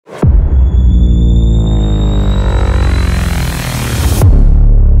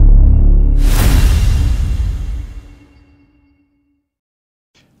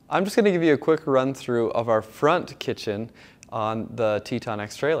I'm just going to give you a quick run through of our front kitchen on the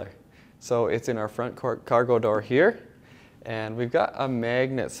TetonX trailer. So it's in our front cargo door here, and we've got a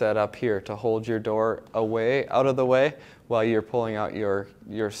magnet set up here to hold your door out of the way while you're pulling out your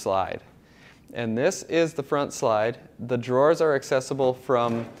slide. And this is the front slide. The drawers are accessible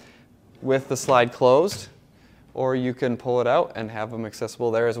with the slide closed, or you can pull it out and have them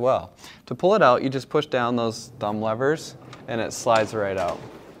accessible there as well. To pull it out, you just push down those thumb levers and it slides right out.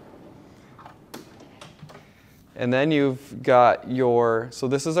 And then you've got so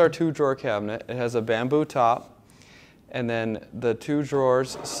this is our 2-drawer cabinet. It has a bamboo top, and then the 2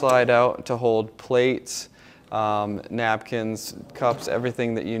 drawers slide out to hold plates, napkins, cups,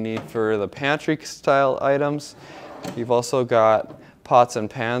 everything that you need for the pantry style items. You've also got pots and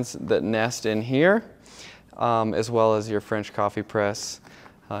pans that nest in here, as well as your French coffee press,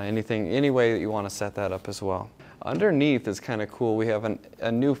 any way that you want to set that up as well. Underneath is kind of cool. We have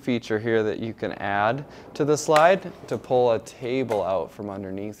a new feature here that you can add to the slide to pull a table out from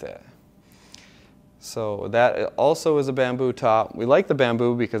underneath it. So that also is a bamboo top. We like the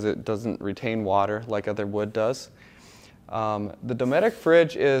bamboo because it doesn't retain water like other wood does. The Dometic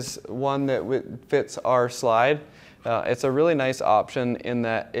fridge is one that fits our slide. It's a really nice option in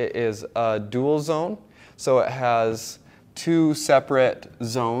that it is a dual zone. So it has 2 separate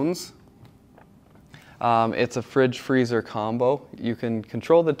zones. It's a fridge-freezer combo. You can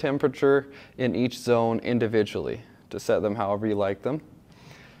control the temperature in each zone individually to set them however you like them.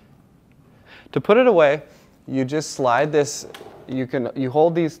 To put it away, you just slide this. You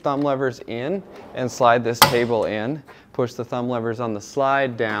hold these thumb levers in and slide this table in. Push the thumb levers on the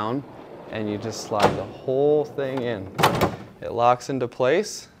slide down, and you just slide the whole thing in. It locks into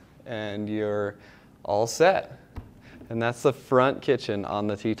place, and you're all set. And that's the front kitchen on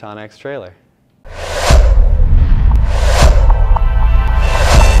the TetonX trailer.